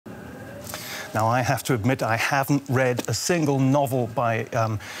Now, I have to admit I haven't read a single novel by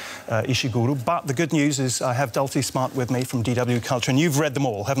Ishiguru, but the good news is I have Dulcie Smart with me from DW Culture, and you've read them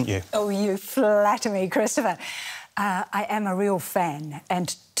all, haven't you? Oh, you flatter me, Christopher. I am a real fan,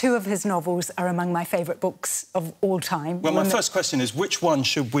 and two of his novels are among my favourite books of all time. Well, my first question is, which one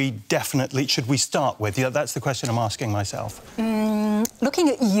should we start with? Yeah, that's the question I'm asking myself. Looking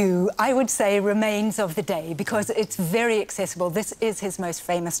at you, I would say Remains of the Day, because it's very accessible. This is his most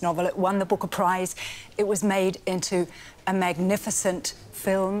famous novel. It won the Booker Prize. It was made into a magnificent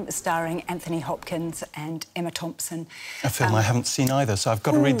film starring Anthony Hopkins and Emma Thompson. A film I haven't seen either, so I've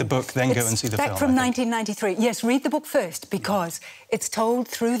got to read the book, then go and see the film. Back from 1993. Yes, read the book first, because it's told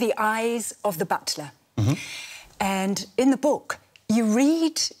through the eyes of the butler. And in the book, you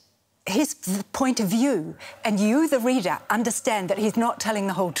read his point of view, and you, the reader, understand that he's not telling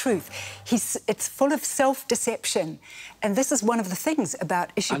the whole truth. It's full of self-deception, and this is one of the things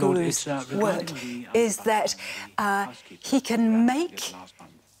about Ishiguru's work, is that he can make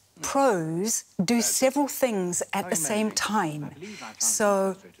prose do several things at the same time.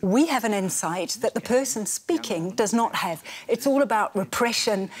 So we have an insight that the person speaking does not have. It's all about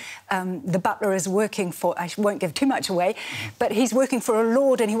repression. The butler is working for, I won't give too much away, but he's working for a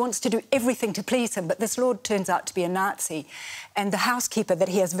lord and he wants to do everything to please him, but this lord turns out to be a Nazi. And the housekeeper that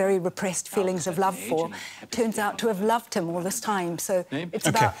he has very repressed feelings of love for turns out to have loved him all this time. So it's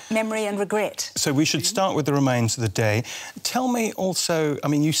about memory and regret. So we should start with The Remains of the Day. Tell me also, I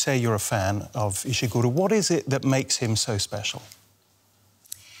mean, you say you're a fan of Ishiguru. What is it that makes him so special?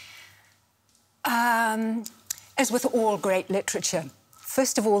 As with all great literature,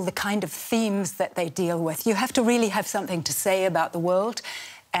 first of all, the kind of themes that they deal with. You have to really have something to say about the world,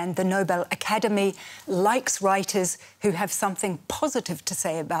 and the Nobel Academy likes writers who have something positive to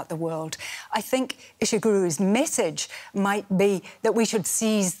say about the world. I think Ishiguru's message might be that we should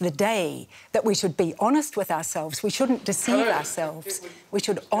seize the day, that we should be honest with ourselves, we shouldn't deceive ourselves, we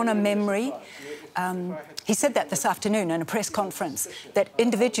should honour memory. He said that this afternoon in a press conference, that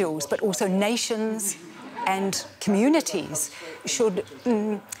individuals, but also nations and communities should...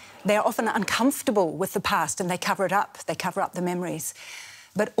 they're often uncomfortable with the past and they cover it up, they cover up the memories.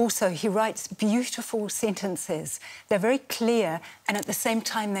 But also he writes beautiful sentences. They're very clear, and at the same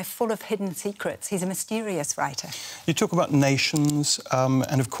time they're full of hidden secrets. He's a mysterious writer. You talk about nations,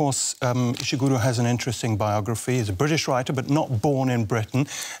 and of course Ishiguru has an interesting biography. He's a British writer, but not born in Britain.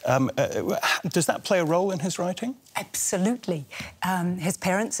 Does that play a role in his writing? Absolutely. His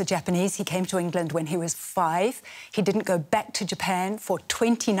parents are Japanese. He came to England when he was 5. He didn't go back to Japan for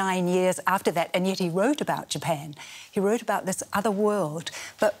 29 years after that, and yet he wrote about Japan. He wrote about this other world.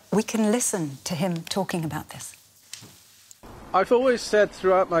 But we can listen to him talking about this. I've always said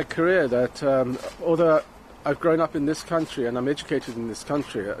throughout my career that although I've grown up in this country and I'm educated in this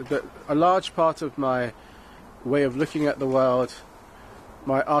country, that a large part of my way of looking at the world,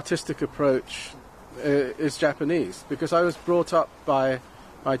 my artistic approach, is Japanese, because I was brought up by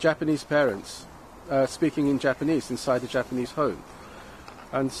my Japanese parents speaking in Japanese inside a Japanese home.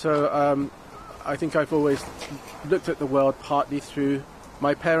 And so I think I've always looked at the world partly through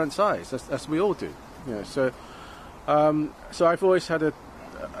my parents' eyes, as we all do. You know, so I've always had a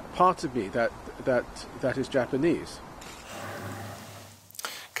part of me that is Japanese.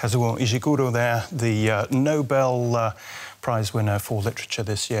 Kazuo Ishuguro there, the Nobel Prize winner for literature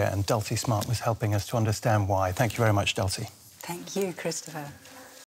this year, and Dulcie Smart was helping us to understand why. Thank you very much, Dulcie. Thank you, Christopher.